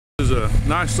This is a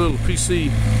nice little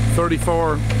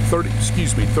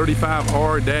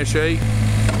PC35R-8.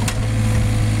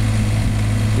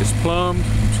 It's plumbed.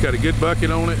 It's got a good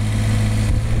bucket on it.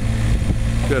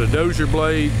 Got a dozier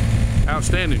blade.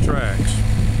 Outstanding tracks.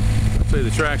 I'd say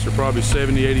the tracks are probably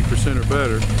 70–80% or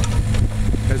better.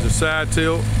 Has a side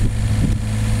tilt.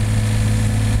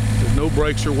 There's no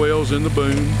brakes or wells in the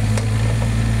boom.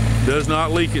 Does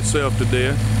not leak itself to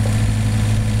death.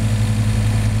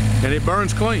 And it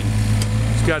burns clean.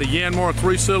 It's got a Yanmar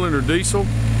 3-cylinder diesel.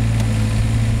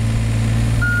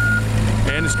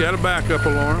 And it's got a backup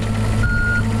alarm.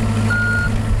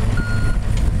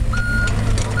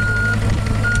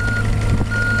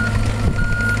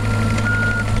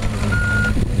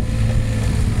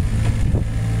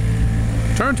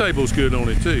 Turntable's good on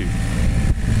it too.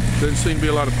 Doesn't seem to be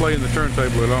a lot of play in the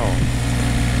turntable at all.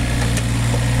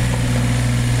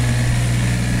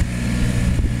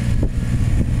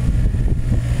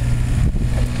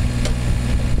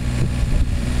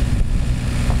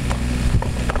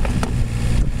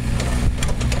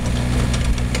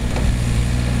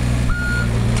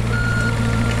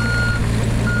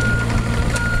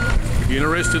 If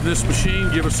you're interested in this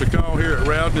machine, give us a call here at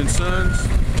Rowden & Sons.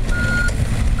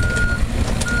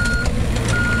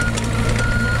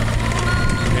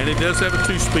 And it does have a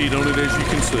 2-speed on it, as you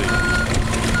can see.